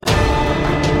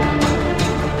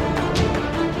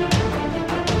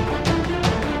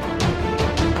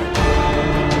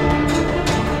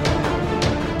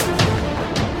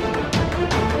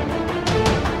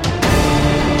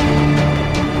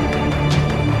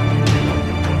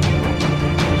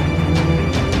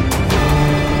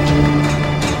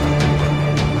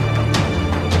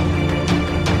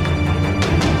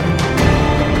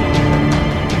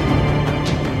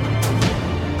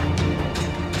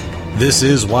This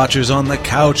is Watchers on the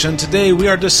Couch, and today we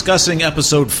are discussing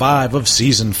Episode 5 of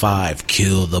Season 5,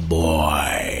 Kill the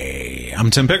Boy. I'm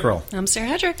Tim Pickerel. I'm Sarah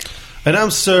Hedrick. And I'm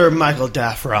Sir Michael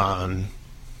Daffron.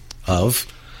 Of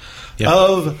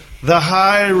the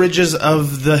high ridges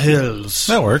of the hills.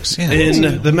 That works, yeah.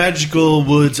 In the magical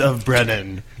woods of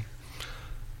Brennan.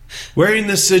 Wearing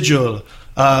the sigil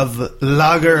of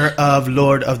Lager of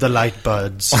Lord of the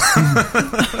Lightbuds.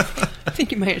 I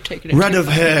think you might have taken it. Red of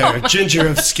hair, ginger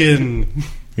of skin.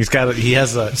 He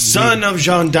has a Son of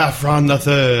Jean Daffron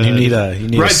III. You need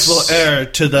rightful heir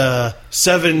to the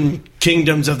 7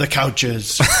 kingdoms of the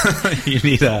couches. you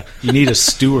need a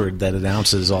steward that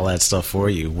announces all that stuff for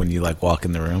you when you walk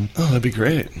in the room. Oh, that'd be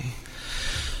great.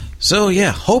 So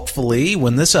yeah, hopefully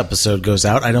when this episode goes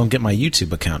out, I don't get my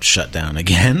YouTube account shut down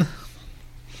again.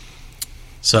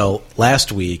 So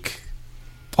last week,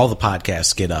 all the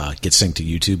podcasts get synced to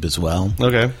YouTube as well.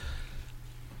 Okay.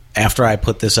 After I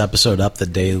put this episode up, a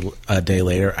day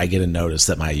later, I get a notice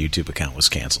that my YouTube account was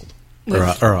canceled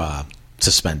or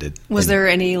suspended. Was there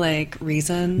any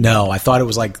reason? No, I thought it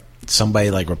was somebody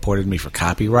reported me for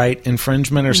copyright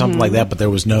infringement or something like that, but there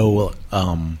was no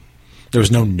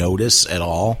notice at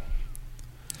all.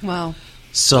 Wow.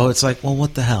 So it's well,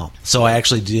 what the hell? So I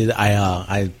actually did.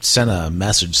 I sent a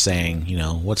message saying,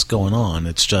 what's going on?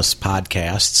 It's just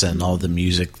podcasts, and all the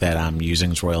music that I'm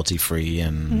using is royalty free,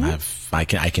 and I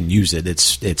can use it.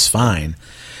 It's fine.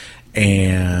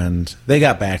 And they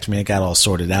got back to me. It got all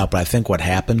sorted out. But I think what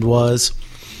happened was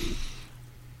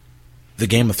the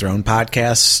Game of Thrones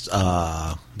podcast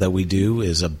that we do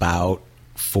is about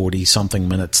 40-something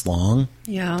minutes long.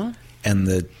 Yeah. And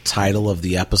the title of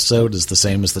the episode is the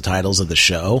same as the titles of the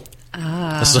show.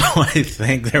 Ah. So I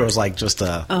think there was just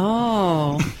a...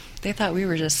 Oh. They thought we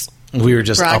were just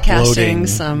uploading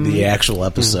some the actual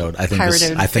episode. I think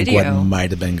video. What might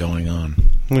have been going on.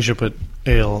 We should put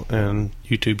Ale and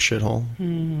YouTube shithole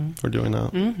for doing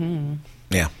that. Mm-hmm.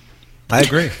 Yeah. I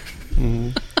agree.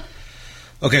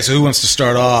 Okay, so who wants to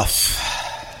start off?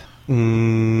 I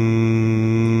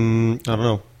don't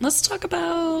know. Let's talk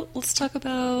about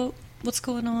what's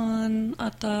going on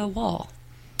at the wall.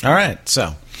 All right,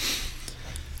 so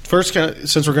first,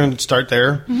 since we're going to start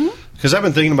there, because I've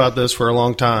been thinking about this for a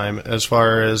long time, as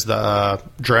far as the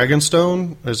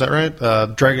Dragonstone, is that right?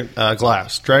 Dragon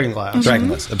glass,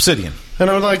 obsidian. And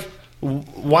I was like,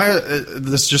 why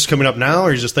this just coming up now? Or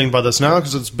are you just thinking about this now?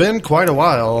 Because it's been quite a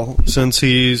while since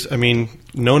he's,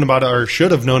 known about it, or should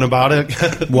have known about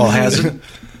it. Well, has it?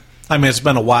 It's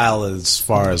been a while as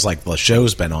far as the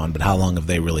show's been on, but how long have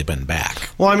they really been back?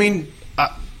 Well,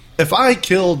 if I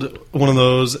killed one of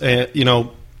those,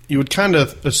 you would kind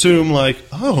of assume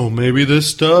maybe this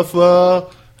stuff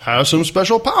has some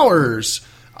special powers.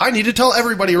 I need to tell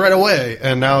everybody right away.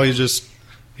 And now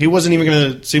he wasn't even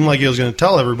going to seem like he was going to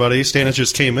tell everybody. Stannis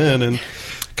just came in and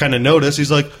kind of noticed.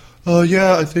 He's like, oh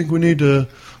yeah, I think we need to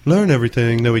learn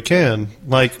everything that we can.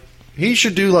 He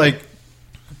should do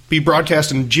be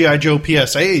broadcasting G.I. Joe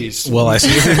PSAs. Well, I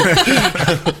see.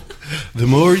 The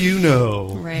more you know.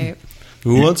 Right.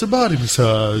 Who wants a body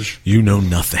massage? You know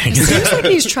nothing. It seems like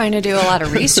he's trying to do a lot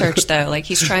of research, though.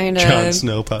 He's trying to... Jon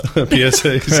Snow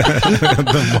PSAs.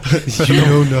 You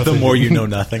know nothing. The more you know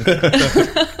nothing.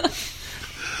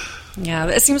 Yeah,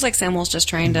 but it seems like Samuel's just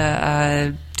trying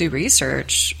to do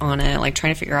research on it,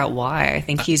 trying to figure out why. I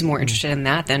think he's more interested in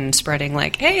that than spreading,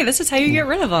 hey, this is how you get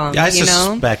rid of them. Yeah, I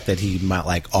suspect that he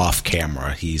might, off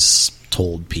camera, he's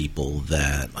told people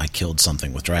that I killed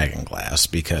something with dragonglass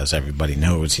because everybody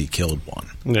knows he killed one.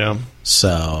 Yeah.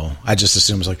 So I just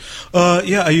assume it's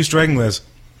yeah, I used dragonglass.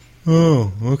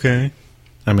 Oh, okay.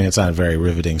 It's not a very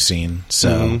riveting scene,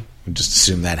 so... We just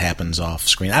assume that happens off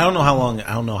screen. I don't know how long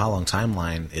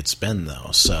timeline it's been though.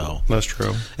 So that's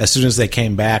true. As soon as they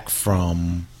came back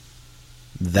from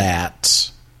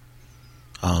that,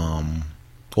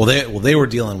 they were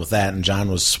dealing with that, and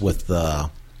Jon was with the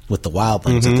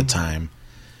wildlings at the time.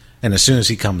 And as soon as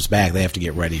he comes back, they have to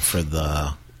get ready for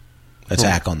the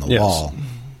attack on the wall.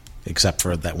 Except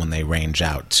for that when they range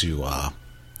out to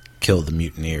kill the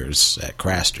mutineers at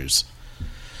Craster's.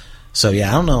 So, yeah,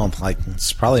 I don't know.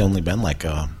 It's probably only been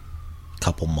a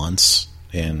couple months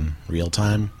in real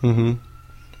time.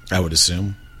 I would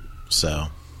assume. So.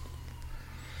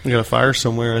 You got a fire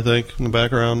somewhere, I think, in the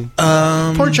background.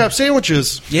 Pork chop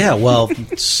sandwiches. Yeah, well,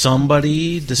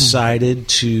 somebody decided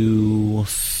to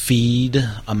feed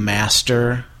a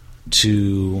master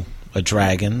to a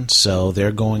dragon, so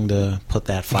they're going to put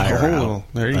that fire out.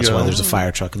 There you go. That's why there's a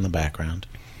fire truck in the background.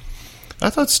 I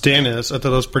thought Stannis, it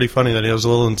was pretty funny that he was a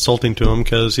little insulting to him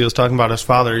because he was talking about his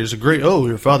father. He's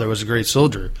your father was a great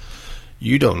soldier.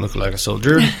 You don't look like a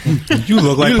soldier. You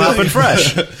look like Poppin'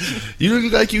 Fresh. You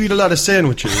look like you eat a lot of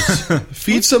sandwiches.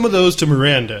 Feed some of those to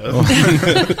Miranda.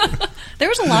 There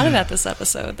was a lot of that this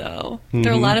episode, though.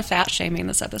 There were a lot of fat shaming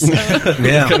this episode.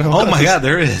 Yeah. Oh my God,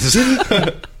 there is.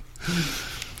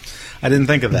 I didn't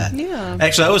think of that. Yeah.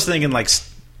 Actually, I was thinking like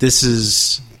this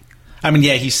is. I mean,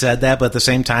 yeah, he said that, but at the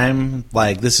same time,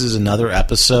 like this is another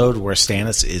episode where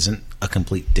Stannis isn't a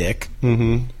complete dick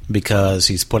because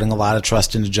he's putting a lot of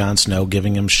trust into Jon Snow,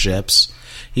 giving him ships.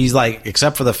 He's like,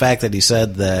 except for the fact that he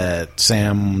said that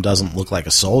Sam doesn't look like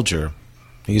a soldier,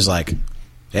 he's like,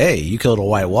 hey, you killed a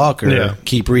White Walker. Yeah.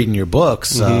 Keep reading your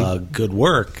books. Good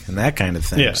work, and that kind of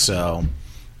thing. Yeah. So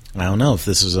I don't know if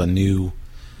this is a new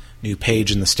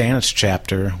page in the Stannis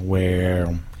chapter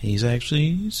where he's a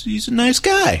nice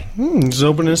guy. He's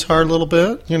opening his heart a little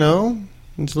bit, you know.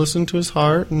 He's listening to his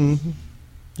heart, and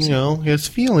you know, he has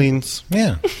feelings.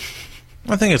 Yeah,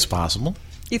 I think it's possible.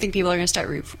 You think people are going to start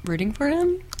rooting for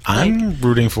him? I'm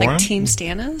rooting for him. Team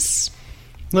Stannis?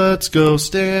 Let's go,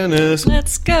 Stannis.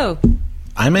 Let's go.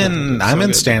 I'm in so good.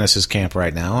 Stannis' camp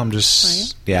right now. I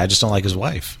just don't like his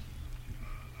wife.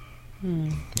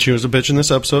 She was a bitch in this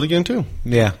episode again too.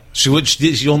 Yeah, she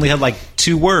only had like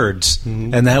 2 words,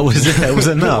 and that was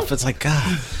enough. It's like,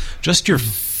 God, just your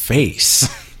face.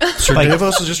 Sir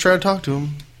Davos was just trying to talk to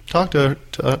him, talk to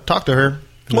her.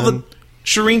 Well,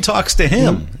 Shireen talks to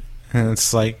him, and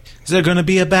it's like, is there going to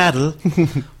be a battle?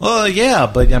 Well, yeah,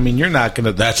 but I mean, you're not going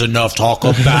to. That's enough talk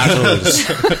of battles.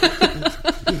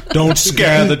 Don't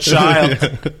scare the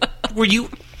child. Were you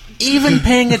even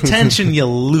paying attention, you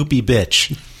loopy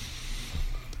bitch?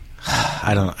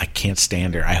 I can't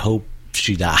stand her. I hope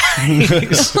she dies.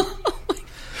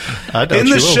 I doubt In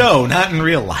the she will. show, not in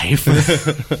real life.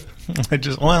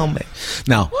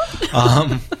 No.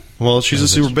 Well, she's a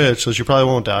super bitch, so she probably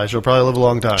won't die. She'll probably live a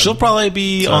long time. She'll probably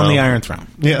be on the Iron Throne.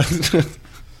 Yeah.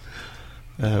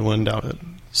 I wouldn't doubt it.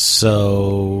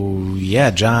 So, yeah,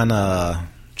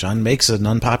 John makes an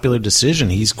unpopular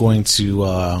decision. He's going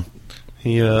to...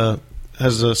 He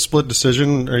has a split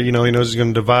decision, or, you know, he knows he's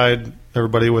going to divide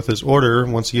everybody with his order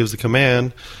once he gives the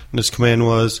command. And his command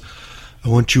was, I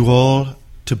want you all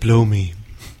to blow me.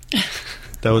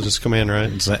 That was his command, right?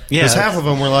 yeah. Because half of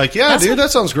them were like, yeah, dude,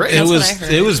 that sounds great. It what I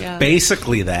heard, was yeah.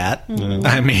 basically that.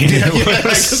 I mean,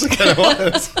 it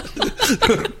was...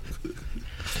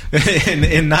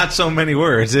 in not so many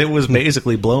words, it was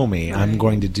basically blow me. I'm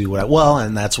going to do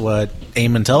and that's what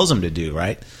Aemon tells him to do,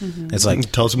 right? It's like, He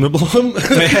tells him to blow him. Well,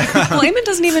 Aemon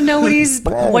doesn't even know what he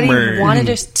wanted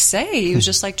to say. He was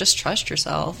just like, just trust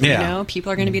yourself. Yeah. You know, people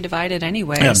are going to be divided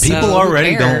anyway. yeah, so people who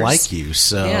already cares? don't like you,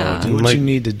 so Yeah. do what Like- you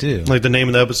need to do. Like the name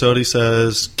of the episode, he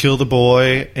says, kill the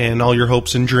boy and all your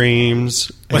hopes and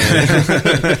dreams.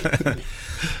 And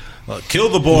Well, kill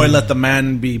the boy, let the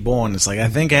man be born. It's like, I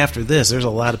think after this, there's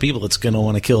a lot of people that's going to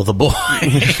want to kill the boy.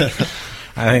 I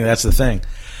think that's the thing.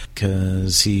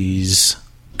 Because he's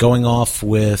going off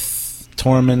with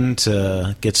Tormund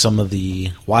to get some of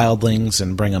the wildlings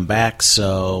and bring them back.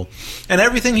 So, and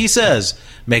everything he says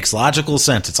makes logical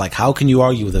sense. It's like, how can you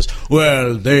argue with this?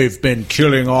 Well, they've been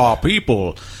killing our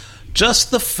people.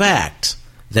 Just the fact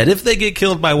that if they get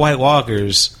killed by White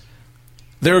Walkers,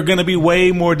 they're going to be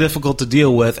way more difficult to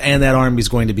deal with, and that army's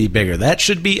going to be bigger. That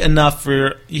should be enough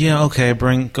for, okay,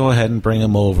 go ahead and bring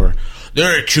them over.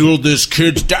 They killed this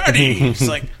kid's daddy. It's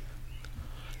like,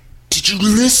 did you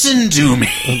listen to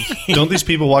me? don't these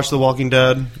people watch The Walking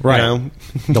Dead? Right. You know?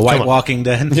 The White Come on. Walking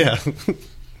Dead? Yeah.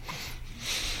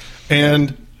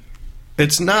 And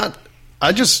it's not...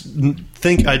 I just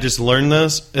think I just learned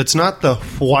this. It's not the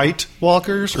White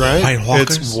Walkers, right? White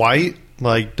Walkers? It's white,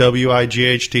 like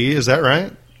W-I-G-H-T. Is that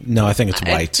right? No, I think it's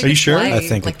I white. think Are you it's sure? white, I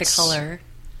think like the it's- color.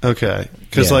 Okay.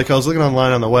 Because Yeah. I was looking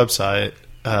online on the website,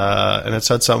 and it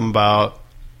said something about...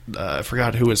 I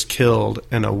forgot who was killed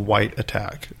in a white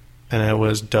attack. And it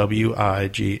was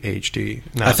W-I-G-H-T.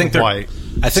 Not I think they're- white.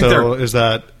 I think so they're- is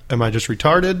that... Am I just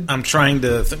retarded? I'm trying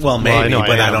to... maybe, I know I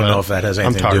but I am, don't but know if that has I'm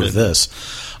anything to do with retarded. this.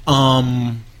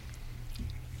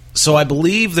 So I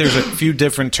believe there's a few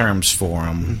different terms for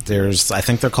them. I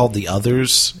think they're called the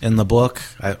Others in the book,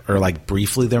 or like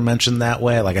briefly they're mentioned that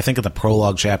way. Like I think in the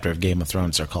prologue chapter of Game of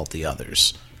Thrones they're called the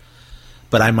Others.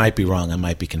 But I might be wrong. I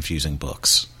might be confusing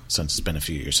books since it's been a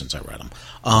few years since I read them.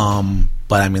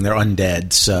 But I mean they're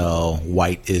undead, so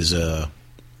white is a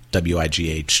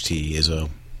W-I-G-H-T is a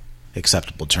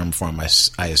acceptable term for them,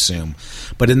 I assume.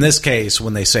 But in this case,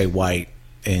 when they say white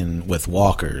with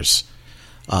walkers,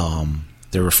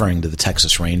 they're referring to the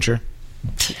Texas Ranger.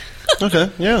 Okay,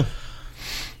 yeah.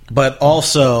 But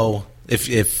also,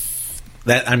 if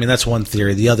That's one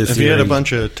theory. The other If theory, you had a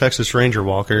bunch of Texas Ranger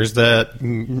walkers, I'd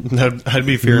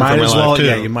be fearing might for my as well, life too.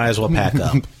 yeah, you might as well pack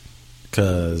up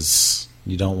because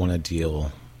you don't want to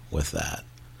deal with that.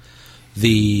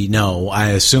 I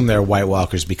assume they're White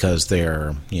Walkers because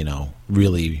they're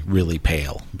really, really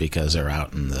pale because they're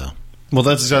out in the Well,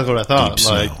 that's exactly what I thought. deep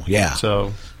snow. Yeah,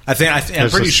 So I'm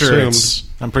pretty sure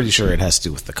assumed. I'm pretty sure it has to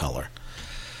do with the color.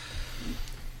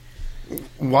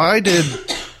 why did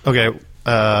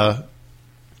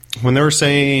when they were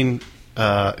saying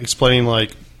explaining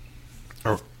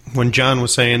or when John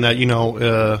was saying that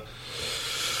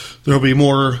there'll be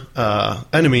more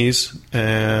enemies,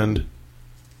 and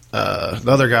the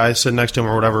other guy sitting next to him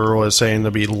or whatever was saying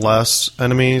there'll be less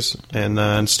enemies, and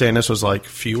then Stannis was like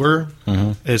fewer.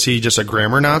 Mm-hmm. Is he just a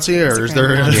grammar Nazi, or is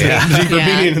there a deeper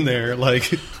meaning in there?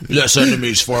 Like Less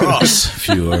enemies for us,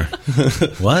 fewer.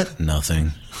 What?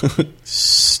 Nothing.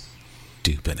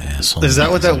 Stupid asshole. is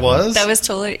that what that was? That was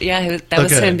totally that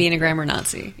was Okay. him being a grammar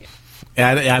Nazi.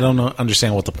 I don't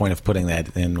understand what the point of putting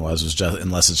that in was just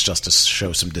unless it's just to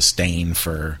show some disdain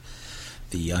for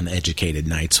the uneducated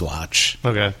Night's Watch.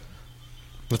 Okay,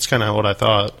 that's kind of what I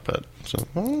thought. But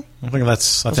I think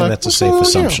that's a what's safe wrong with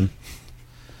assumption.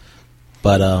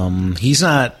 But he's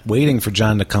not waiting for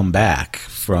John to come back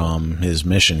from his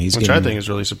mission. which I think is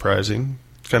really surprising.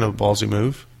 It's kind of a ballsy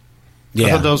move. yeah.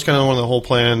 I thought that was kind of one of the whole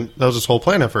plan. That was his whole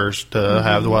plan at first to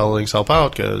have the Wildlings help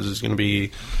out because it's going to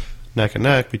be neck and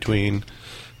neck between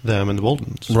them and the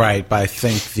Boldens. Right, but I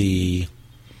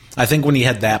think when he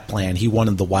had that plan, he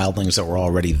wanted the wildlings that were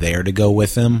already there to go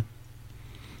with him.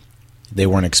 They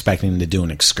weren't expecting to do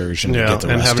an excursion to Yeah, get the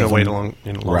and rest having of to wait them.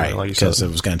 longer, Right, like you said. because it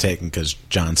was going to take because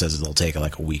John says it'll take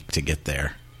like a week to get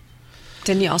there.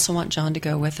 Didn't he also want John to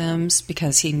go with him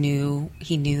because he knew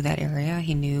that area?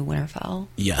 He knew Winterfell,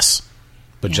 Yes,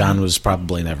 but Yeah. John was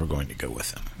probably never going to go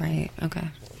with him, right? Okay.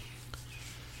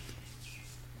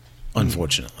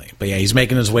 unfortunately. But yeah, he's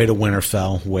making his way to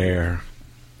Winterfell, where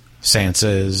Sansa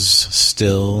is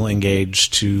still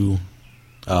engaged to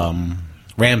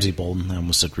Ramsay Bolton. I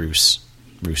almost said Roose.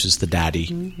 Roose is the daddy.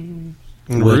 And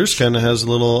Roose kind of has a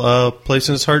little place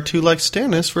in his heart too, like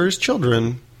Stannis for his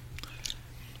children.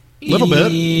 Little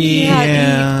bit.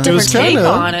 Yeah. It different was take kinda-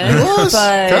 on it, It was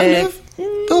but kind of a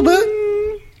little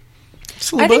bit.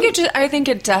 Just a little bit. I think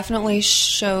it definitely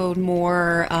showed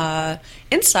more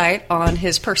insight on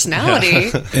his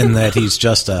personality. In that he's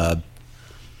just a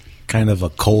kind of a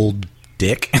cold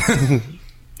dick.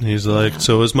 He's like,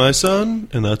 so is my son,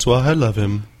 and that's why I love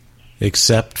him.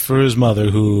 Except for his mother,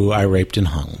 who I raped and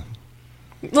hung.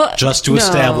 Well, Just to no.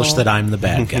 establish that I'm the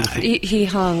bad guy. He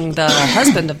hung the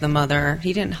husband of the mother.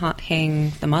 He didn't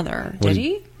hang the mother, did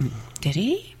he? Did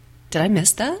he? Did I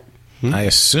miss that? I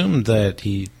assumed that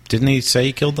he... Didn't he say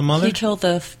he killed the mother? He killed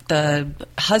the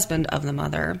husband of the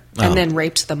mother, Oh. and then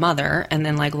raped the mother, and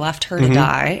then left her to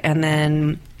die, and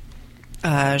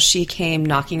then she came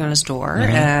knocking on his door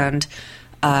and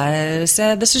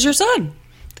said, "This is your son,"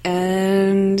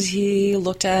 and he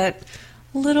looked at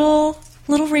little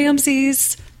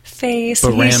Ramsay's face.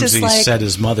 But and he's Ramsay just said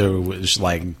his mother was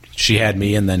like, she had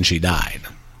me and then she died.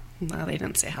 Well, they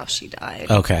didn't say how she died.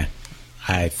 Okay.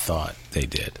 I thought they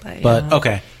did. But, yeah.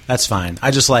 Okay, that's fine.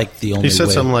 I just like the only He said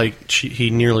way... something like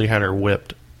he nearly had her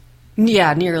whipped.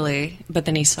 Yeah, nearly. But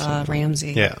then he saw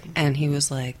Ramsay, Yeah. and he was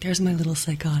like, "There's my little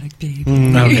psychotic baby."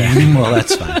 Okay, well,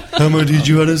 that's fine. I'm gonna teach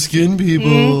you how to skin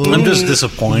people. I'm just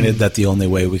disappointed that the only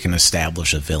way we can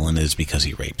establish a villain is because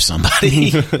he raped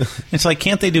somebody. It's like,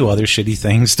 can't they do other shitty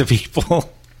things to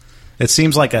people? It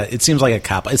seems like a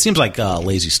cop. It seems like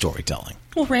lazy storytelling.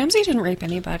 Well, Ramsay didn't rape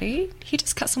anybody. He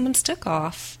just cut someone's stick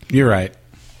off. You're right.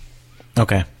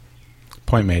 Okay,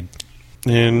 point made.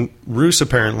 And Roose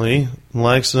apparently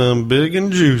likes them big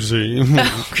and juicy.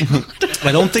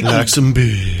 I don't think Likes them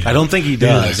big. I don't think he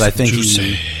does. likes I think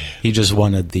juicy. he just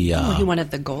wanted the. Well, he wanted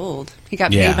the gold. He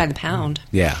got Yeah. paid by the pound.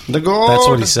 Yeah, The gold. That's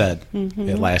what he said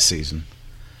last season.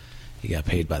 He got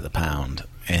paid by the pound,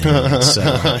 and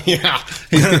so Yeah.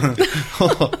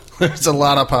 There's a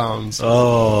lot of pounds.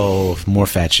 more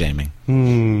fat shaming.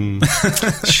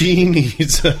 She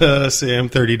needs a Sam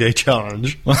 30-day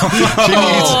challenge. She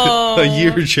needs a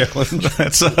year challenge.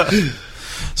 That's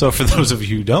so. For those of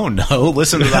you who don't know,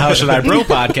 listen to the How Should I Bro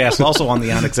podcast, also on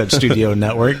the Onyx Edge Studio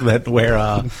Network,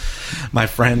 where my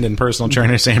friend and personal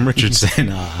trainer Sam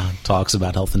Richardson talks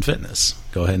about health and fitness.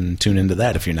 Go ahead and tune into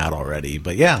that if you're not already.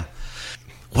 But yeah,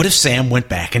 what if Sam went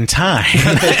back in time?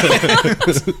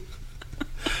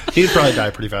 He'd probably die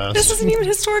pretty fast. This isn't even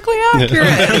historically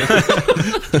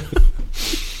accurate.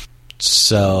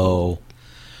 So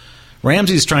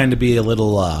Ramsay's trying to be a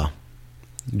little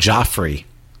Joffrey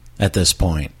at this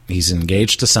point. He's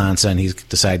engaged to Sansa, and he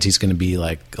decides he's going to be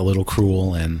like a little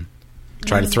cruel and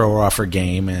try to throw her off her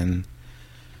game. And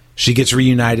she gets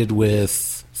reunited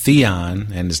with Theon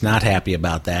and is not happy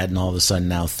about that. And all of a sudden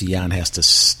now Theon has to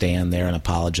stand there and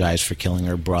apologize for killing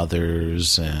her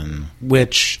brothers, and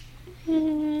which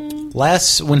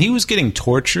when he was getting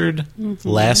tortured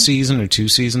last season or 2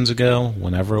 seasons ago,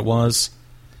 whenever it was,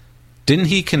 didn't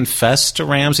he confess to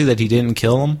Ramsay that he didn't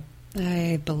kill him?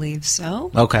 I believe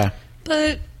so. Okay.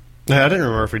 But Yeah, I didn't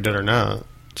remember if he did or not.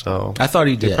 So I thought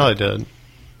he did. He probably did.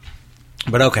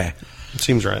 But okay. It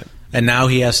seems right. And now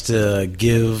he has to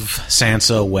give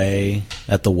Sansa away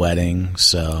at the wedding,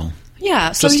 so...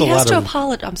 yeah, so Just he a has lot to of-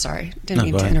 apologize. I'm sorry, didn't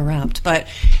mean go to ahead. interrupt, but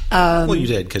Well, you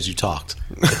did, because you talked.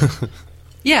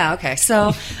 yeah, okay.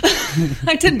 So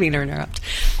I didn't mean to interrupt.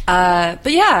 But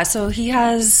yeah, so he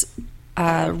has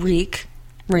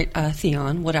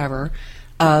Theon, whatever,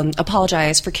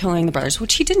 apologize for killing the brothers,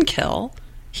 which he didn't kill.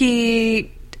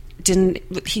 He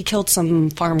killed some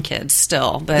farm kids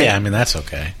still, but Yeah, I mean, that's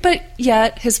okay. but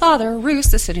yet his father,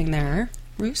 Roose, is sitting there.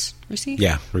 Roosey?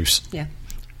 Yeah, Roose. Yeah.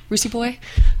 Roosey boy.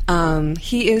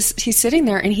 He's sitting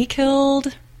there and he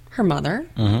killed her mother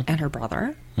and her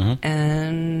brother.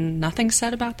 And nothing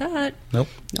said about that. Nope.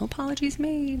 No apologies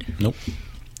made. Nope.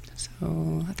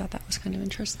 So I thought that was kind of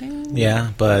interesting.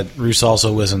 Yeah, but Roose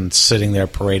also wasn't sitting there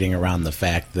parading around the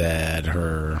fact that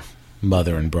her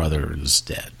mother and brother is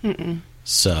dead.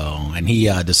 So, and he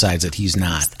decides that he's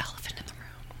not. The elephant in the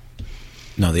room.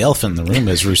 No, the elephant in the room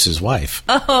is Roose's wife.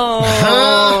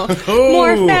 Oh,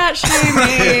 more fat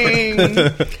shaming.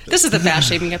 This is the fat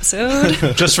shaming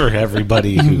episode. Just for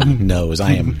everybody who knows,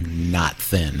 I am not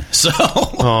thin. So,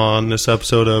 On this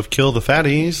episode of Kill the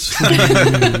Fatties.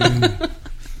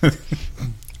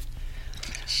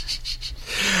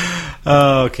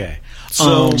 okay.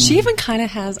 So She even kind of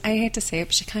has, I hate to say it,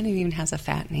 but she kind of even has a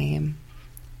fat name.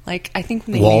 Like, I think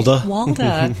maybe... Walda?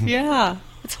 Walda, yeah.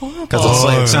 It's horrible. Because it's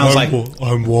like, it sounds like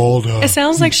I'm Walda. It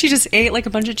sounds like she just ate like a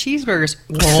bunch of cheeseburgers.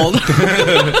 Walda.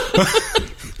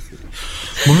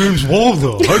 My name's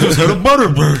Walda. I just had a butter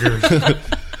burger.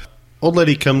 Old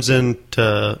lady comes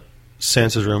into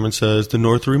Sansa's room and says, "The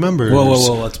North remembers."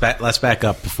 whoa! Let's back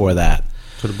up before that,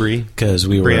 To the Bree. because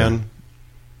we were Brienne.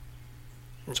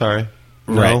 Sorry.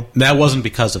 No. right. That wasn't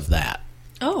because of that.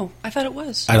 Oh, I thought it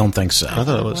was. I don't think so. I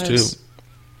thought it was too.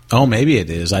 Oh, maybe it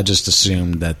is. I just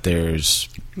assumed that there's.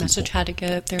 Message had to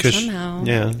get there 'Cause- somehow.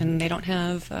 yeah. And they don't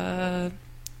have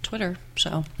Twitter,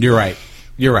 so. You're right.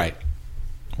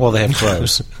 Well, they have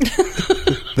crows.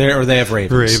 They have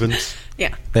ravens. Ravens.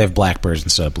 Yeah. They have blackbirds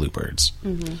instead of bluebirds.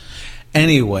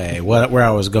 Anyway, where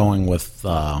I was going with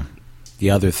the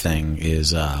other thing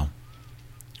is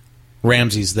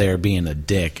Ramsay's there being a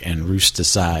dick, and Roose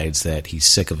decides that he's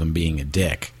sick of him being a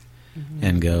dick,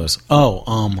 and goes,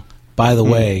 by the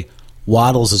way,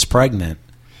 Waddles is pregnant,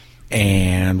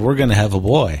 and we're going to have a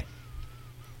boy.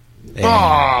 And-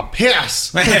 Oh, piss!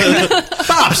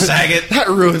 Stop, Saget! That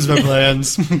ruins my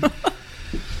plans.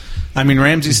 I mean,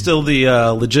 Ramsay's still the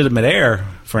legitimate heir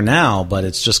for now, but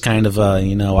it's just kind of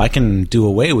I can do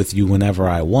away with you whenever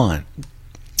I want.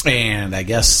 And I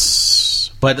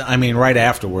guess, but I mean, right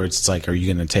afterwards, it's like, are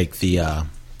you going to take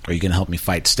are you going to help me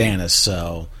fight Stannis?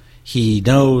 So he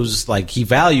knows, like, he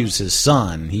values his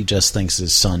son. He just thinks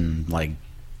his son, like,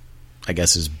 I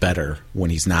guess, is better when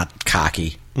he's not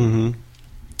cocky. Mm-hmm.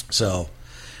 So,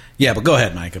 yeah, but go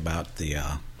ahead, Mike, about the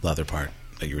other part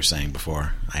that you were saying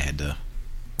before. I had to.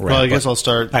 Well, I guess I'll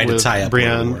start I had to with tie up where we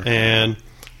Brienne were. and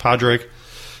Podrick.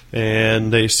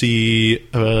 And they see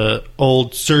an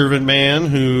old servant man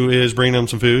who is bringing them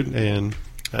some food and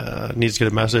needs to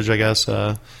get a message, I guess.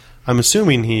 I'm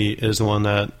assuming he is the one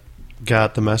that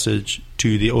got the message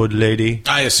to the old lady.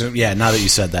 I assume, yeah. Now that you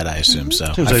said that, I assume so.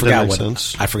 Seems I like that forgot makes what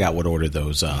sense. I forgot what order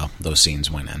those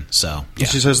scenes went in. So yeah.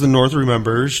 She says the North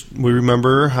remembers. We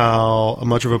remember how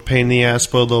much of a pain in the ass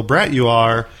spoiled little brat you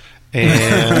are,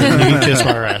 and you can kiss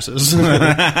our asses.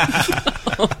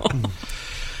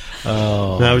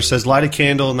 Now she says, light a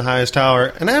candle in the highest tower.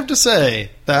 And I have to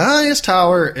say, the highest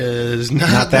tower is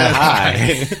not that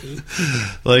high.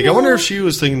 Like, I wonder if she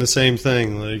was thinking the same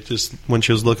thing. Like, just when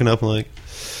she was looking up, like,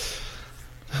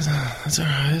 that's our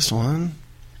highest one.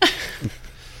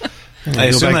 I Go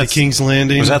assume back that's to King's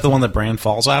Landing. Was that the one that Bran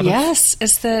falls out of? Yes,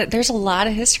 there's a lot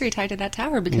of history tied to that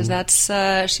tower because that's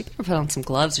she better put on some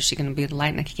gloves or she's going to be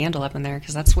lighting a candle up in there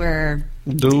because that's where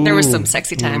there was some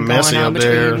sexy time going messy on up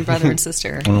between there. brother and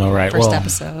sister. All right, First well-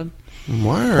 episode,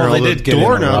 Why are Well, all they the did get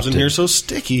doorknobs in interrupted. here so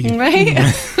sticky? right?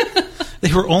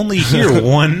 They were only here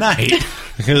one night.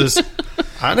 Because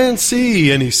I didn't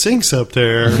see any sinks up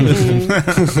there.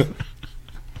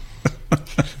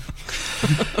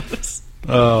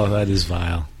 Oh, that is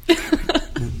vile.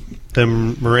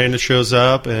 Then Miranda shows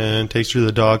up and takes her to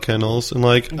the dog kennels. And,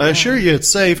 like, I assure you it's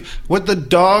safe. With the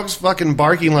dogs fucking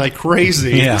barking like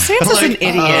crazy. Yeah. Sansa's an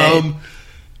idiot.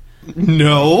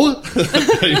 No.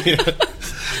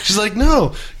 She's like,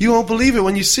 no, you won't believe it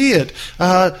when you see it.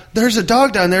 There's a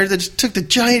dog down there that just took the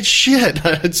giant shit.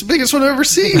 It's the biggest one I've ever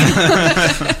seen.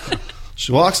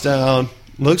 She walks down,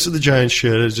 looks at the giant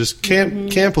shit, and just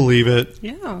can't believe it.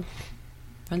 Yeah.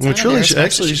 Which really,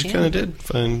 she kind of did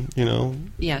find,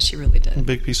 Yeah, she really a did.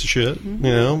 big piece of shit,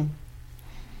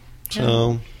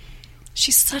 So.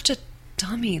 She's such a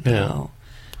dummy, though.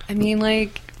 Yeah. I mean,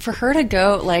 like, for her to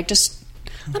go, like,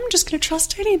 I'm just going to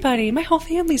trust anybody. My whole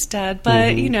family's dead,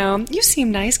 but, you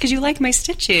seem nice because you like my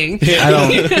stitching. Yeah.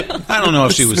 I don't know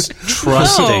if she was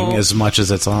trusting as much as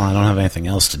it's on. I don't have anything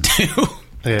else to do.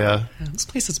 Yeah. This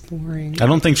place is boring. I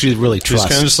don't think she really trusts.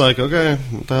 She's kind of just like, okay,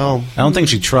 what the hell? I don't think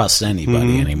she trusts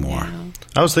anybody anymore. Yeah.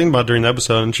 I was thinking about during the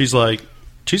episode, and she's like,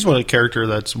 she's one of the character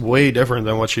that's way different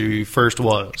than what she first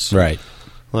was. Right.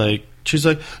 Like, she's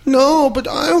like, no, but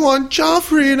I want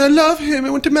Joffrey, and I love him, I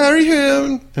want to marry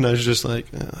him. And I was just like,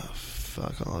 oh,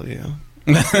 fuck all of you.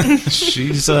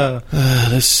 She's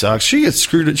this sucks.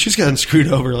 She's gotten screwed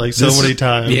over like so many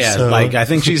times. Yeah, so. like I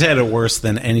think she's had it worse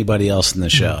than anybody else in the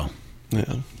show.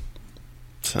 Yeah.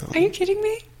 So. Are you kidding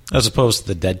me? As opposed to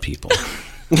the dead people.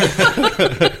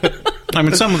 I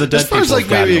mean, some of the dead people have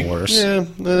gotten worse. Yeah,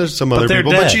 there's some other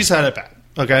people, but she's had it bad.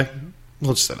 Okay,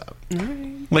 we'll just say that. All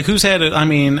right. Like, who's had it? I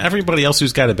mean, everybody else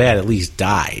who's got it bad at least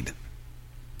died.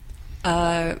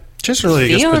 Just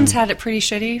really, Theon's had it pretty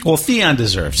shitty. Well, Theon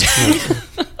deserves it.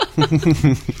 I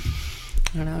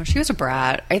don't know. She was a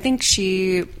brat. I think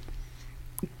she...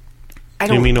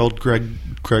 You mean old Greg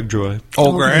Joy?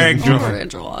 Oh, Greg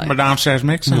Joy. Madame says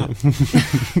mix up.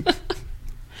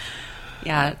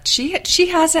 Yeah, she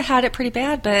has had it pretty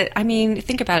bad, but I mean,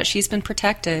 think about it. She's been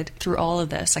protected through all of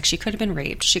this. Like, she could have been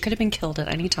raped. She could have been killed at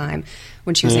any time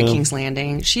when she was at King's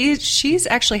Landing. She's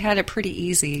actually had it pretty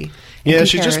easy. Yeah,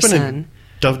 she's just been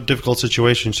in difficult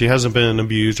situations. She hasn't been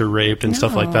abused or raped and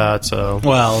stuff like that. So,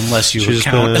 well, unless you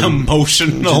count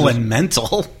emotional and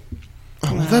mental.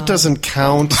 Oh, well, that doesn't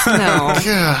count. No,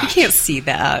 you can't see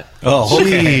that. Oh,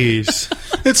 okay. Jeez.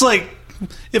 It's like,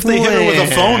 if they hit her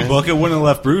with a phone book, it wouldn't have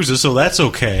left bruises, so that's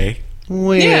okay.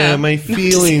 Yeah, my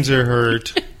feelings are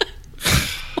hurt.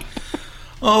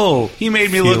 Oh, he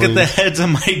made me look at the heads of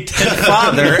my dead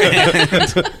father,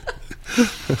 and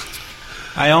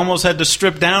I almost had to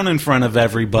strip down in front of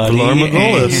everybody. Valar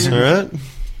Morghulis, all right?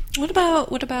 What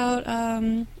about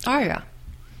Arya?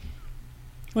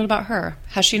 What about her?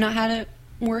 Has she not had it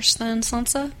worse than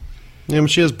Sansa? Yeah, but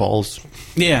she has balls.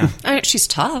 Yeah. She's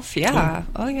tough, yeah.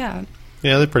 Oh, yeah.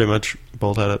 Yeah, they pretty much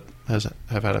both have had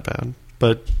it bad.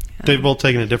 But they've both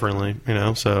taken it differently,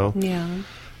 so... Yeah.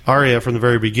 Arya, from the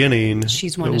very beginning...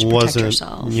 She's wanted to protect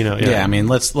herself. Yeah, I mean,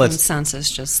 let's... And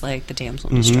Sansa's just like the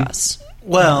damsel in distress.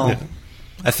 Well,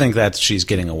 I think that she's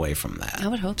getting away from that. I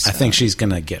would hope so. I think she's going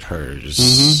to get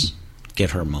hers...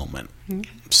 Get her moment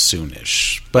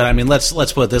soonish. But, I mean, let's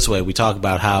put it this way. We talk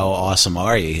about how awesome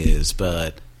Arya is,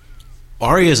 but...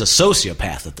 Arya is a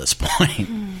sociopath at this point.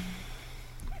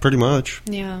 Pretty much.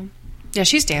 Yeah. Yeah,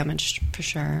 she's damaged, for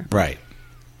sure. Right.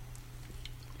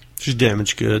 She's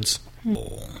damaged goods.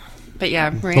 But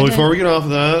yeah, Miranda... Well, before we get off of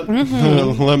that,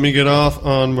 let me get off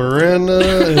on Miranda.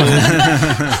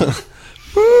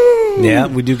 Yeah,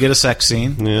 we do get a sex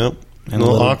scene. Yep. And a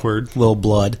little awkward. Little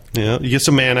blood. Yeah. You get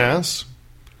some man ass.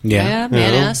 Yeah,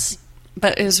 man-ass.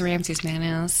 But it was Ramsay's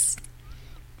man-ass.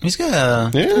 He's got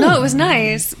a... Yeah. No, it was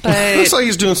nice, but... Looks like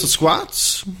he's doing some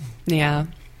squats. Yeah.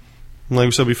 Like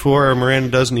we said before, Miranda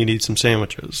does need to eat some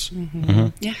sandwiches.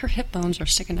 Yeah, her hip bones are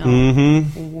sticking out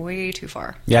way too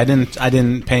far. Yeah, I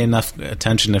didn't pay enough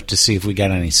attention to see if we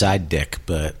got any side dick,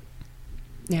 but...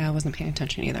 Yeah, I wasn't paying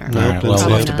attention either. No, all right, well,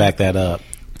 we'll have to not. back that up.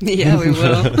 Yeah, we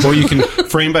will. Or you can...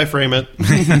 Frame by frame it.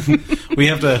 We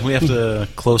have to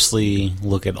closely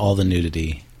look at all the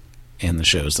nudity in the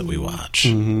shows that we watch.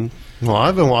 Well,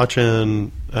 I've been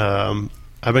watching...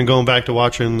 I've been going back to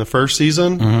watching the first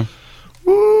season.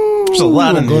 Woo, There's a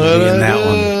lot of nudity in that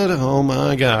one. Oh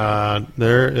my god.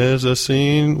 There is a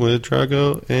scene with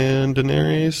Drago and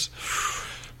Daenerys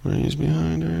when he's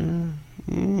behind her.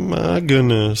 My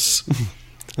goodness.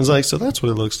 It's like, so that's what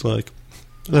it looks like.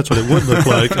 That's what it would look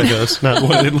like, I guess. Not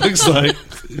what it looks like.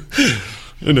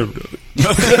 I never done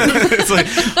it. It's like,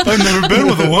 I've never been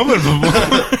with a woman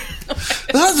before.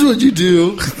 That's what you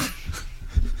do.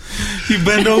 You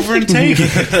bend over and take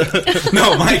it.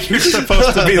 No, Mike, you're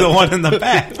supposed to be the one in the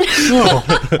back.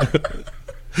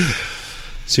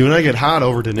 See, when I get hot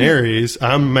over Daenerys,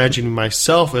 I'm imagining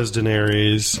myself as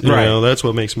Daenerys. You Right. know, that's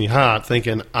what makes me hot,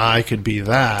 thinking I could be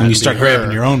that. And you be start her.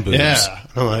 grabbing your own boobs. Yeah.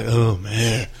 I'm like, oh,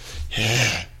 man.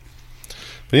 Yeah.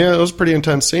 But yeah, it was a pretty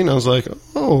intense scene. I was like,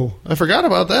 oh, I forgot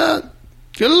about that.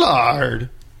 Good Lord.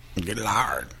 Good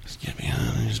Lord. Get me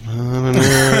on these monitor.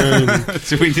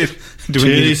 do we need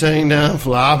Titties hanging down,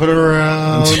 flopping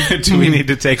around. do we need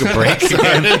to take a break?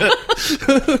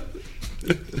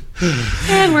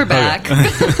 And we're back.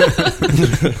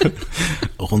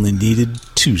 Only needed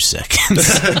 2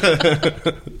 seconds.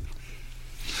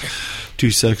 2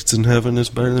 seconds in heaven is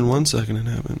better than 1 second in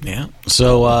heaven. Yeah.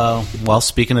 So, while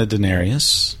speaking of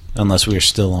Daenerys, unless we are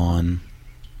still on,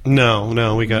 No,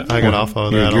 I got off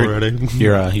of that already.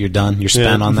 You're done. You're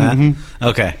spent on that.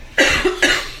 Okay.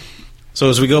 So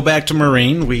as we go back to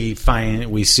Meereen,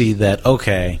 we see that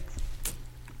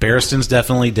Barristan's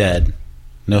definitely dead.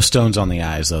 No stones on the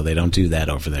eyes, though. They don't do that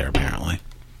over there, apparently.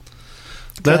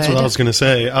 That's Good. what I was going to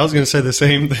say. I was going to say the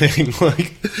same thing.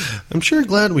 Like, I'm sure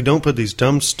glad we don't put these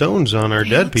dumb stones on our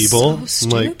dead look people. so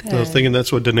Like, I was stupid. thinking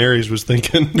that's what Daenerys was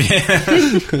thinking.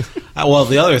 Well,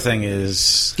 the other thing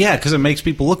is, because it makes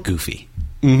people look goofy.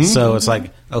 Mm-hmm. So it's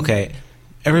like, okay,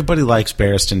 everybody likes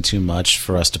Barristan too much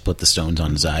for us to put the stones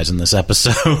on his eyes in this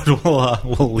episode.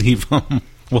 We'll leave him.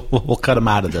 We'll cut him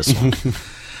out of this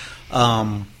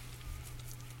one.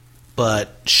 But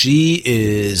she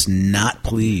is not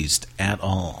pleased at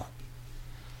all.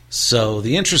 So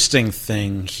the interesting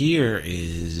thing here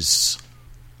is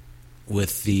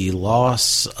with the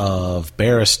loss of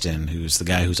Barristan, who's the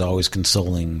guy who's always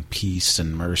consoling peace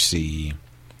and mercy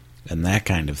and that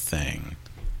kind of thing.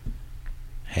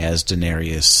 Has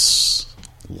Daenerys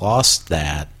lost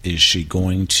that? Is she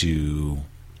going to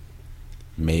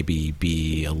maybe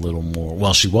be a little more...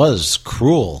 Well, she was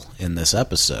cruel in this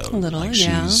episode. A little, Like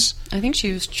yeah. she's I think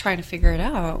she was trying to figure it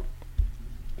out.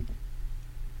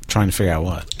 trying to figure out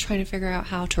what? Trying to figure out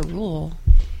how to rule.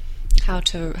 How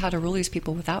to rule these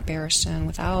people without Barristan,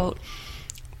 without...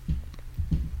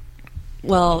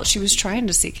 Well, she was trying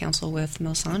to seek counsel with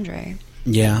Melisandre.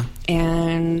 Yeah.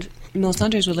 And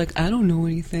Melisandre's was like, I don't know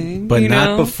anything. But you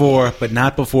not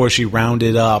know? before she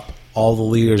rounded up all the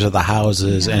leaders of the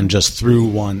houses and just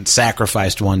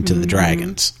sacrificed one to the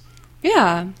dragons.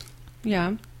 Yeah.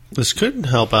 Yeah. This could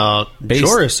help out Based-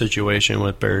 Jorah's situation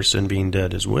with Barristan being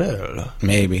dead as well.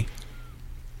 Maybe.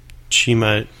 She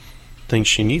might think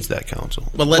she needs that counsel.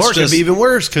 But let's or it could just- be even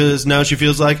worse, because now she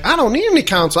feels like, I don't need any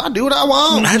counsel. I do what I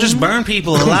want. I just burn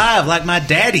people alive like my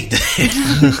daddy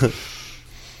did.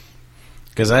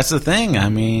 Because that's the thing. I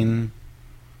mean,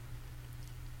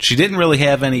 she didn't really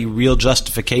have any real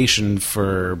justification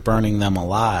for burning them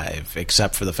alive,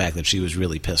 except for the fact that she was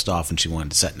really pissed off and she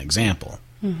wanted to set an example.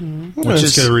 Which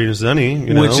is going to read as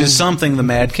any, Which is something the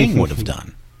Mad King would have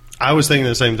done. I was thinking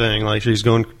the same thing. Like, she's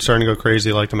starting to go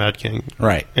crazy like the Mad King.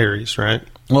 Right. Ares, right?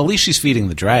 Well, at least she's feeding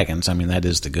the dragons. I mean, that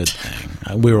is the good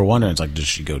thing. We were wondering, it's like, does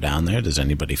she go down there? Does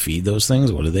anybody feed those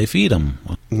things? What do they feed them?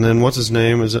 And then what's his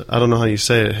name? I don't know how you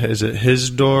say it. Is it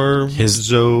Hizdor?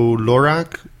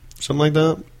 Zolorak? Something like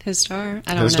that? Hisdor?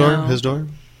 I don't know. Hizdor?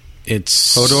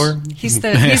 It's Hodor? He's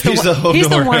the He's the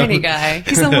Hodor. whiny guy.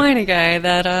 He's the whiny guy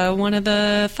that wanted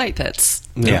the fight pits.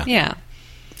 Yeah. Yeah.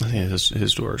 I think it's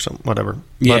Hizdor or something. Whatever.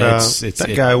 Yeah, But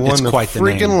that guy it's won the quite the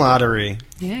freaking name. lottery.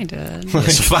 Yeah, he did. Like,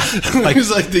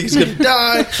 He's like, he's going to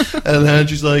die. And then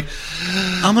she's like,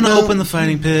 I'm going to open the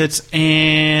fighting pits,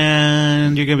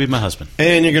 and you're going to be my husband.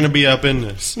 and you're going to be up in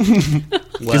this.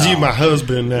 Because you're my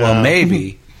husband now. Well,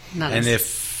 maybe. Nice. And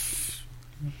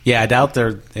I doubt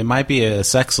it might be a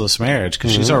sexless marriage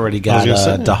because she's already got I was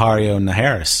gonna say. Dahario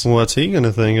Naharis. What's he going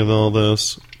to think of all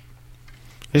this?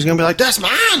 He's going to be like, that's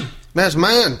mine. That's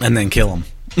mine. And then kill him.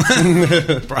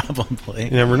 Probably.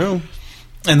 You never know.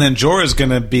 And then Jorah's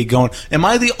going to be going, am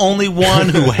I the only one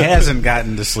who hasn't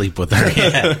gotten to sleep with her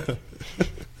yet?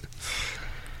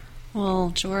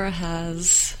 Well, Jorah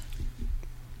has...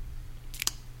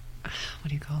 What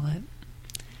do you call it?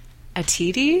 A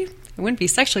TD? It wouldn't be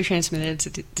sexually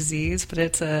transmitted disease, but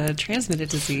it's a transmitted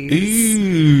disease.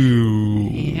 Ooh.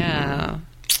 Yeah.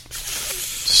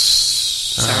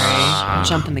 Sorry, I'm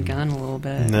jumping the gun a little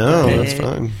bit. No, but, that's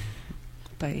fine.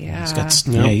 But yeah, He's got,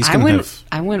 Nope. he's I going to wouldn't. have...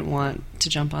 I wouldn't want to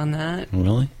jump on that.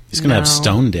 Really? He's going to have No.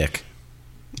 stone dick.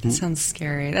 That sounds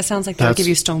scary. That sounds like they'll That's- give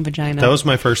you stone vagina. That was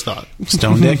my first thought.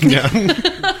 Stone dick? Yeah.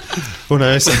 When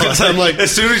I saw it, I'm like,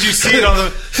 as soon as you see it on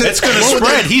the... It's going to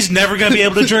spread. He's never going to be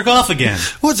able to jerk off again.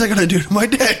 what's that going to do to my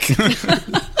dick?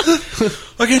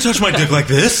 I can't touch my dick like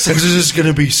this. Is this going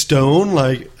to be stone?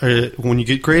 Like, when you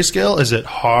get grayscale, is it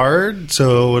hard?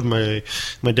 So would my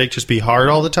dick just be hard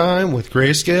all the time with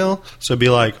grayscale? So it'd be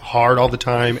like hard all the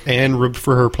time and ribbed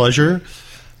for her pleasure?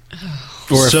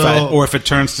 Or if it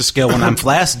turns to scale when I'm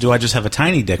flaccid, do I just have a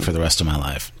tiny dick for the rest of my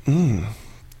life?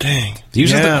 Dang.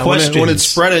 These are the questions. When it's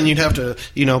spreading, you'd have to,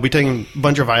 be taking a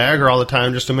bunch of Viagra all the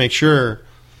time just to make sure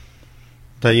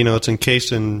that, it's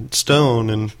encased in stone.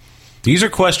 And these are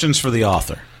questions for the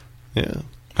author. Yeah.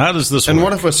 How does this work? And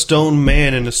what if a stone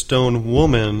man and a stone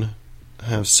woman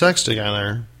have sex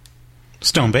together?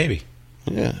 Stone baby.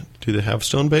 Yeah. Do they have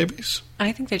stone babies?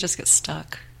 I think they just get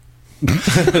stuck.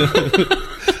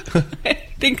 I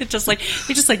think it just they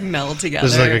just meld together.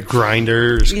 There's like a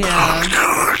grinder. Yeah.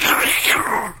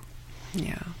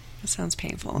 Yeah. It sounds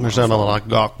painful. There's not a lot of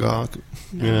gawk gawk.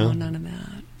 No, none of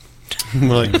that.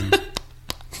 Like,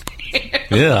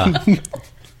 yeah.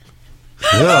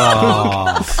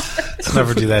 Yeah. Let's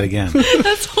never do that again.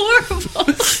 That's horrible.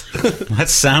 That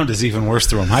sound is even worse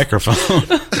through a microphone.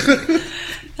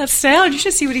 That sound, you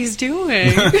should see what he's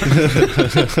doing.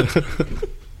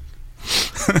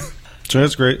 So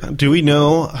that's great. Do we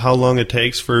know how long it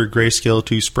takes for grayscale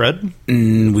to spread?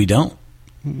 We don't.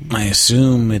 I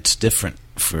assume it's different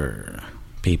for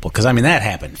people. Because, that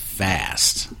happened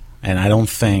fast. And I don't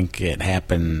think it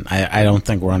happened... I don't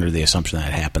think we're under the assumption that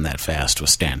it happened that fast with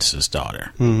Stannis'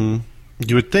 daughter. Mm-hmm.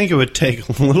 You would think it would take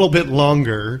a little bit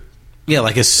longer. Yeah,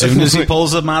 like as soon as he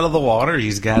pulls him out of the water,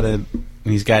 he's got an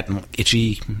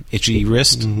itchy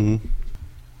wrist. Mm-hmm.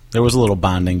 There was a little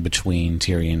bonding between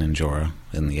Tyrion and Jorah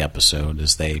in the episode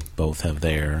as they both have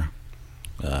their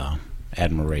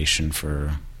admiration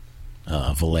for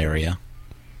Valeria.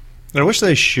 I wish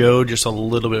they showed just a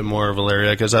little bit more of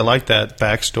Valeria, because I like that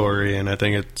backstory, and I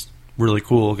think it's really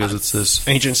cool because it's this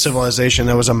ancient civilization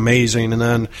that was amazing, and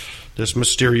then this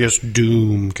mysterious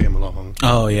doom came along.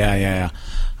 Oh, yeah.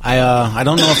 I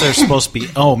don't know if they're supposed to be...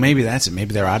 Oh, maybe that's it.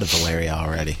 Maybe they're out of Valeria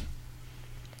already.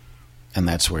 And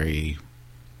that's where he...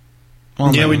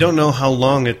 Well, yeah, we don't know how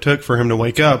long it took for him to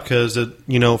wake up, because,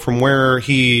 from where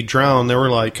he drowned, they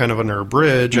were kind of under a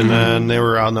bridge, and then they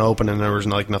were out in the open, and there was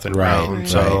nothing around. Right.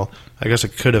 So I guess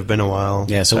it could have been a while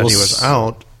that he was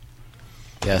out.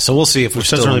 Yeah, so we'll see if we're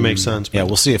still... doesn't really make sense. Yeah,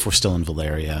 we'll see if we're still in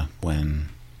Valeria when,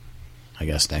 I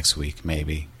guess, next week,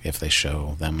 maybe, if they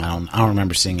show them. I don't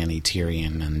remember seeing any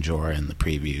Tyrion and Jorah in the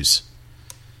previews.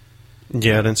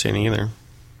 Yeah, I didn't see any either.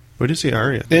 We did see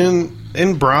Arya.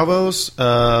 In Bravos...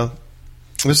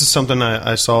 this is something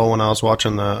I saw when I was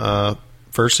watching the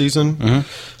first season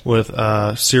with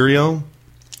Syrio,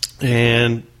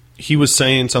 and he was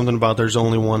saying something about there's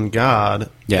only one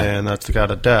God, and that's the God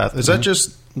of death. Is that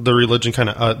just the religion kind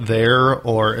of there,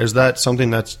 or is that something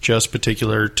that's just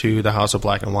particular to the House of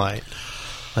Black and White?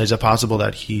 Is it possible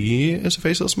that he is a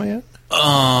faceless man?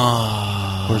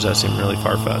 Or does that seem really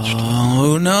far-fetched?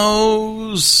 Who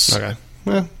knows? Okay.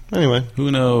 Well, anyway.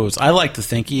 Who knows? I like to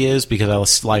think he is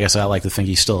because, like I said, I like to think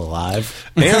he's still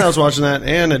alive. And I was watching that,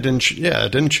 and it didn't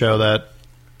show that.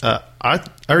 I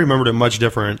remembered it much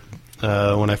different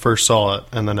when I first saw it,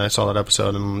 and then I saw that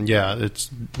episode, and it's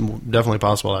definitely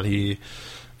possible that he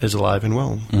is alive and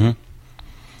well. Mm-hmm.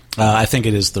 I think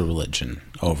it is the religion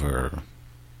over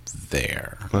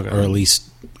there, or at least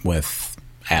with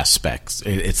aspects.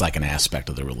 It's like an aspect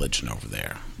of the religion over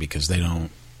there because they don't.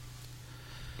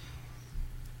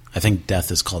 I think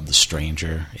death is called the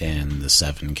stranger in the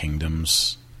Seven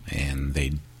Kingdoms, and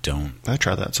they don't. I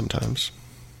try that sometimes.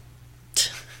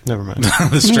 Never mind.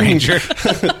 The stranger.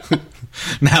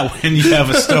 Now, when you have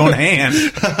a stone hand,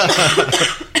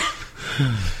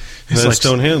 it's like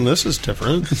stone hand. This is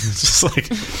different. It's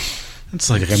just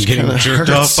like I'm getting jerked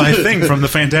off by a thing from the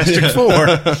Fantastic Four.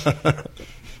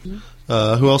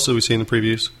 Who else did we see in the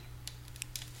previews?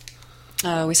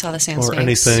 We saw the Sand Snakes. Or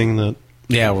anything that.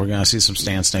 Yeah, we're going to see some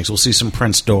Sand Snakes. We'll see some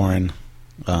Prince Doran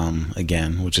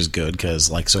again, which is good because,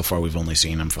 so far we've only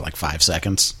seen him for 5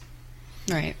 seconds.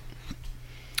 Right.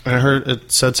 I heard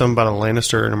it said something about a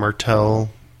Lannister and a Martell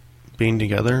being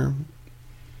together.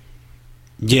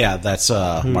 Yeah, that's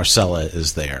Marcella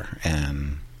is there,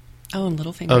 and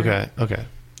Littlefinger. Okay.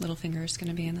 Littlefinger is going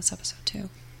to be in this episode too.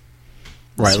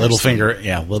 Right, Littlefinger.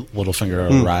 Yeah,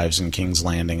 Littlefinger arrives in King's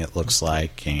Landing. It looks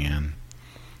like, and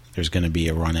there's going to be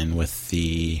a run-in with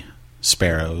the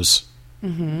Sparrows.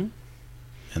 Mm-hmm.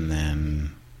 And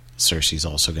then Cersei's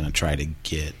also going to try to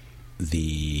get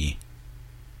the...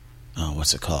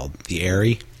 what's it called? The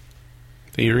Eyrie?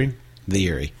 The Eyrie? The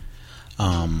Eyrie.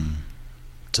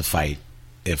 To fight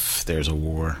if there's a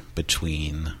war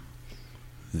between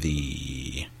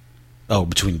between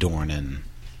Dorne and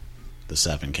the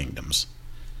Seven Kingdoms.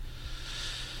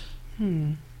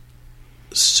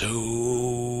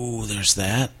 So there's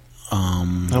that.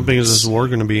 How big is this war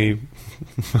going to be?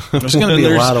 There's going to be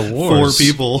a lot of wars. 4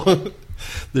 people.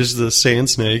 There's the Sand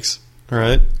Snakes,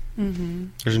 right? Mm-hmm.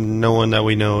 There's no one that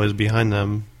we know is behind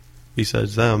them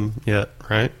besides them yet,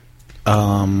 right?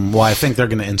 Well, I think they're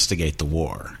going to instigate the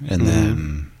war, and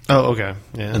then okay,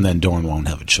 yeah, and then Dorne won't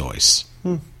have a choice.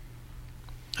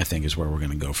 I think is where we're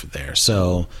going to go for there.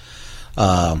 So,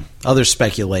 other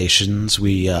speculations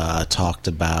we talked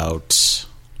about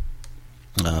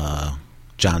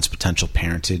Jon's potential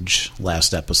parentage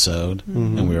last episode,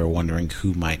 and we were wondering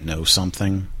who might know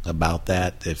something about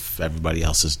that if everybody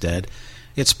else is dead.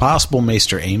 It's possible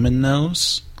Maester Aemon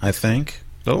knows, I think.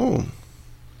 Oh,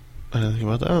 I didn't think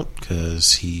about that.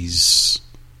 Because he's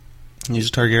a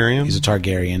Targaryen? He's a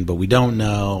Targaryen, but we don't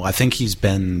know. I think he's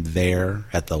been there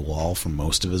at the Wall for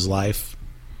most of his life.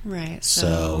 Right.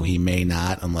 So he may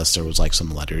not, unless there was like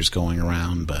some letters going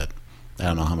around, but I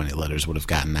don't know how many letters would have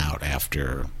gotten out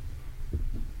after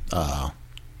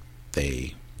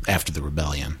the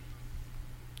rebellion.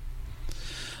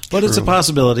 But it's a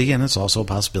possibility, and it's also a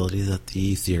possibility that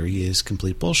the theory is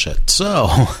complete bullshit. So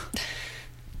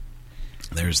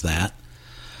there's that.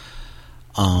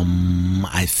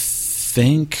 I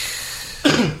think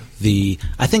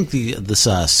this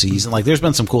season, like, there's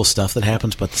been some cool stuff that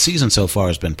happens, but the season so far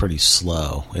has been pretty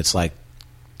slow. It's like,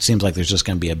 seems like there's just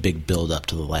going to be a big build up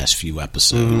to the last few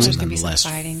episodes. There's going to be some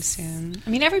fighting soon. I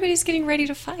mean, everybody's getting ready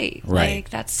to fight. Right. Like,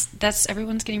 that's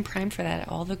everyone's getting primed for that.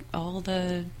 All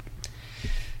the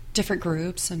different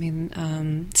groups. I mean,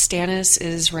 Stannis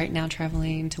is right now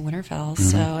traveling to Winterfell.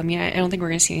 So, I mean, I don't think we're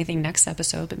going to see anything next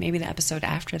episode, but maybe the episode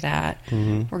after that,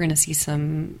 we're going to see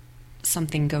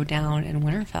something go down in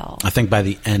Winterfell. I think by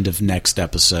the end of next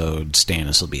episode,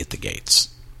 Stannis will be at the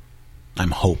gates.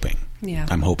 I'm hoping. Yeah.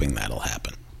 I'm hoping that'll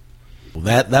happen.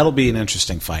 That'll be an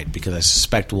interesting fight, because I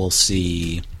suspect we'll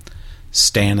see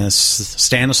Stannis.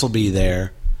 Stannis will be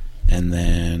there, and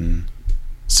then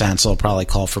Sansa will probably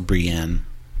call for Brienne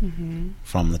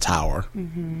from the tower.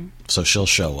 So she'll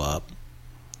show up.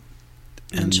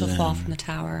 And she'll fall from the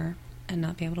tower and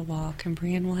not be able to walk, and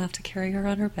Brienne will have to carry her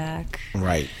on her back.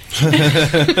 Right. And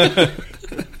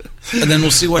then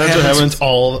we'll see what happens. That's what happens.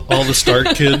 All the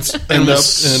Stark kids end up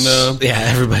in... yeah,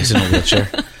 everybody's in a wheelchair.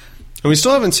 And we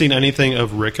still haven't seen anything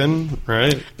of Rickon,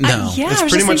 right? No. It's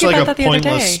pretty much like a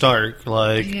pointless Stark.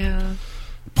 Like, yeah.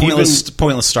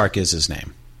 Pointless Stark is his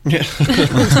name. Yeah.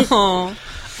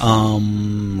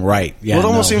 Right. Yeah. Well, it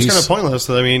almost seems kind of pointless.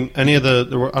 I mean, any of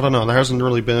I don't know. There hasn't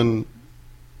really been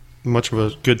much of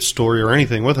a good story or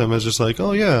anything with him. It's just like,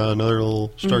 oh yeah, another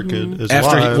little Stark kid is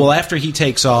alive. After he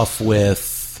takes off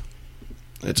with,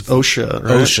 it's Osha,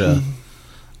 right?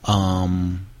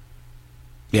 Osha.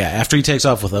 Yeah, after he takes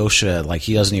off with Osha, like,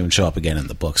 he doesn't even show up again in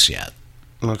the books yet.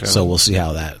 Okay. So we'll see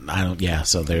how that.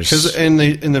 So there's, because in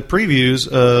the previews,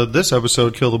 this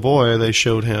episode, Kill the Boy, they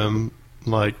showed him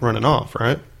like running off,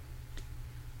 right?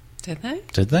 Did they?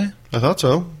 Did they? I thought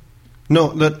so.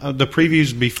 No, the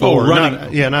previews before,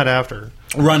 not after.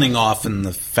 Running off, and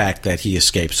the fact that he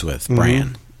escapes with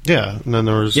Bran. Yeah, and then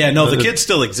there was... Yeah, no, the kid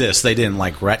still exists. They didn't,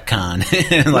 like, retcon.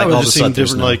 And, like, all of a sudden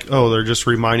different, like, they're just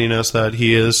reminding us that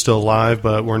he is still alive,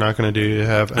 but we're not going to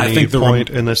have any point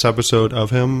in this episode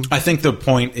of him. I think the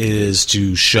point is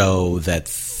to show that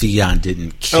Theon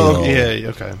didn't kill... Oh, yeah,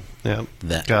 okay. Yeah,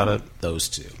 got it. Those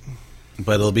two.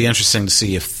 But it'll be interesting to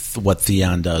see what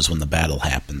Theon does when the battle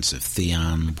happens. If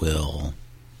Theon will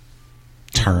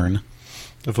turn.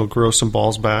 If he'll grow some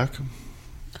balls back.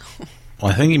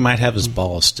 Well, I think he might have his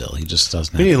balls still. He just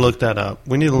doesn't. We need to look that up.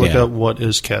 We need to look up what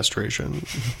is castration.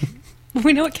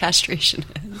 We know what castration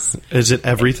is. Is it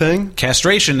everything?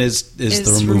 Castration is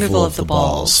the removal of the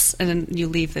balls. And then you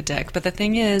leave the dick. But the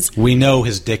thing is... We know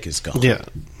his dick is gone. Yeah.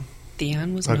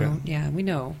 Theon was known. Yeah, we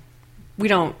know. We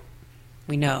don't...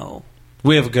 We know.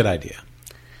 We have a good idea.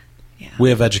 Yeah. We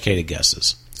have educated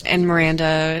guesses. And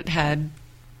Miranda had,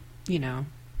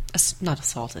 not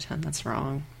assaulted him, that's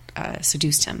wrong,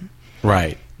 seduced him.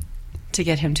 Right. To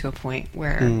get him to a point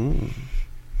where,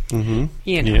 Yeah.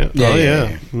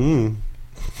 Yeah.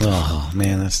 Oh,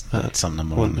 man, that's something I'm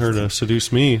want her to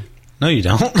seduce me. No, you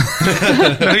don't.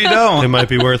 No, you don't. It might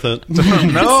be worth it.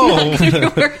 No.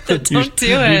 Don't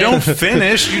do it. You don't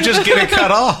finish. You just get it cut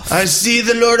off. I see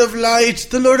the Lord of Light.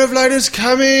 The Lord of Light is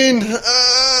coming.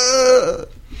 Oh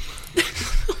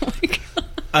my God.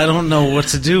 I don't know what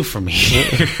to do from here.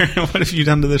 What have you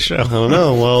done to the show? I don't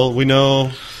know. Well, we know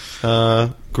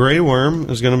Grey Worm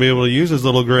is going to be able to use his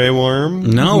little Grey Worm.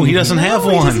 No, he doesn't have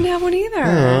one. He doesn't have one either.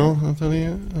 Oh, I thought he...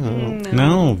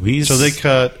 No, so they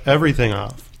cut everything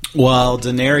off. Well,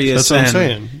 Daenerys... That's what I'm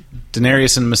saying.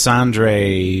 Daenerys and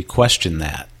Missandei question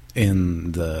that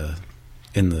in the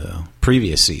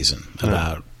previous season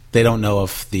about they don't know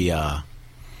if they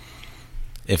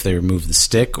remove the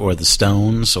stick or the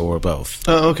stones or both.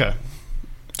 Oh, okay.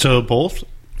 So both?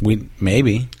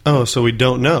 Maybe. Oh, so we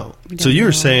don't know. So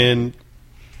you're saying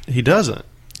he doesn't?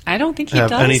 I don't think he have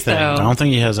does. anything. Though. I don't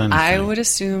think he has anything. I would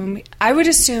assume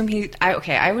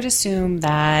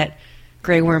that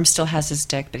Grey Worm still has his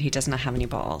dick, but he does not have any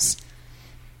balls.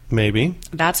 Maybe.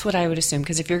 That's what I would assume.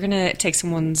 Because if you're going to take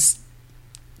someone's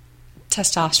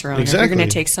testosterone, exactly. if you're going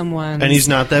to take someone's... And he's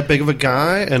not that big of a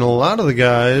guy, and a lot of the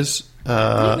guys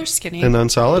they're skinny. in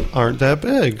Unsolid aren't that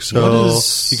big. So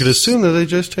you could assume that they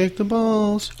just take the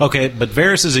balls. Okay, but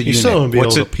Varys is a eunuch. You still won't be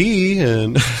able to pee.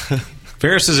 And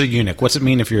Varys is a eunuch. What's it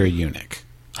mean if you're a eunuch?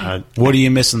 What are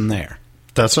you missing there?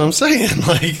 That's what I'm saying.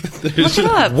 Like, Look it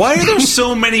up. Why are there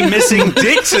so many missing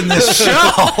dicks in this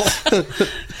show?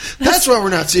 That's why we're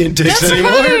not seeing dicks That's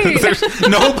anymore. right.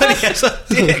 Nobody has a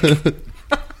dick.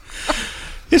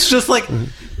 It's just like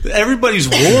everybody's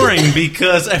warring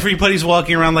because everybody's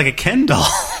walking around like a Ken doll.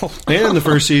 And in the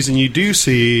first season, you do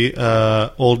see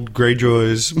old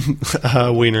Greyjoy's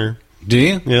wiener. Do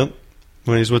you? Yep.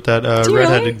 When he's with that Do you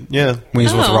redheaded... really? Yeah. When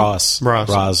he's with Oh. Ross.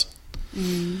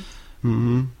 Mm-hmm.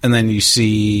 And then you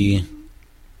see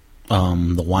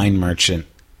the wine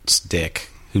merchant's dick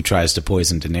who tries to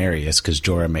poison Daenerys because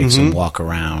Jorah makes him walk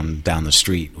around down the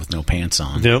street with no pants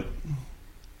on. Yep.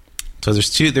 So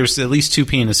there's at least two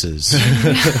penises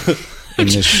in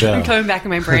this show. I'm coming back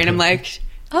in my brain. I'm like,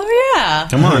 oh yeah,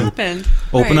 Come on. what happened?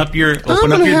 Open Right. up your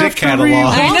gonna dick have to catalog.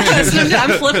 I know. So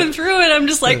I'm flipping through it. I'm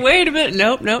just like, wait a minute.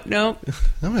 Nope. I'm going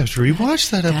to have to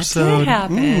rewatch that That's episode. what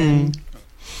happened.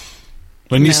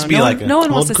 It needs to be like no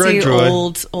one wants to Greg see Joy.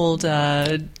 old Old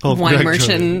wine Greg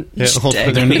merchant. Joy. Yeah, old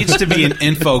dick. there needs to be an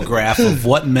infograph of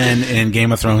what men in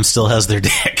Game of Thrones still has their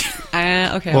dick.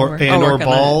 Okay, Or work on that.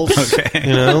 balls. Okay.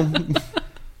 You know? I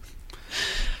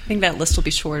think that list will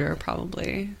be shorter,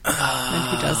 probably. And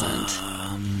who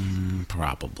doesn't?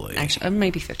 Probably. Actually,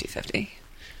 maybe 50-50.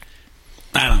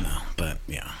 I don't know, but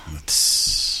yeah,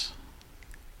 it's.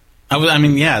 I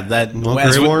mean, yeah, that. Well,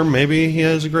 as Grey we- Worm, maybe he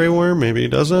has a Grey Worm, maybe he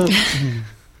doesn't.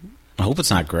 I hope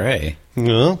it's not gray.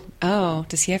 Well, Oh,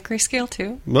 does he have grayscale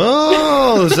too?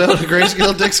 oh, is that what a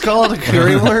grayscale dick's called? A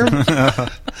Grey Worm?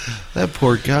 That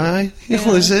poor guy. It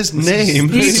was his name.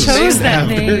 He His chose that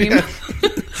after. name. Yeah.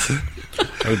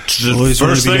 It's Always the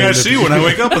wanted first to be thing I named see when I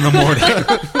wake up in the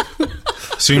morning.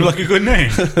 Seemed like a good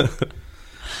name.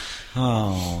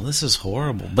 Oh, this is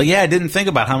horrible. But yeah, I didn't think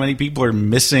about how many people are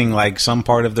missing like some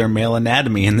part of their male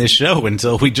anatomy in this show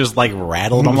until we just like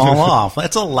rattled them all off.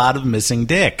 That's a lot of missing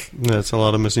dick. That's a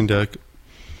lot of missing dick.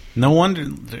 No wonder.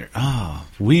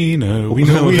 We know. We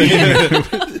know.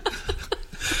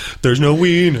 There's no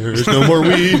wieners, no more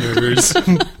wieners.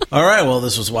 All right. Well,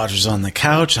 this was Watchers on the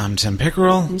Couch. I'm Tim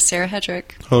Pickerel. I'm Sarah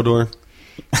Hedrick. Hodor.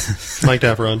 Mike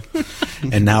Daffron.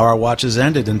 And now our watch is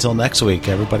ended. Until next week,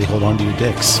 everybody hold on to your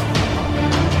dicks.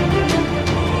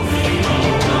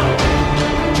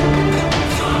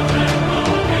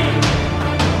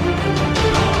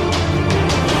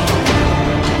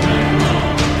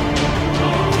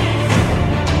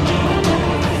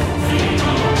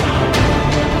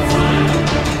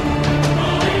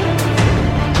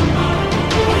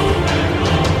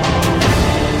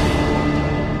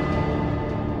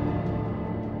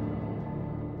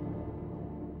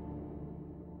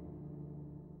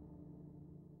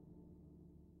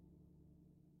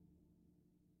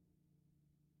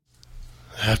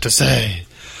 I have to say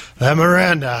that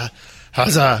Miranda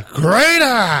has a great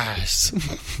ass.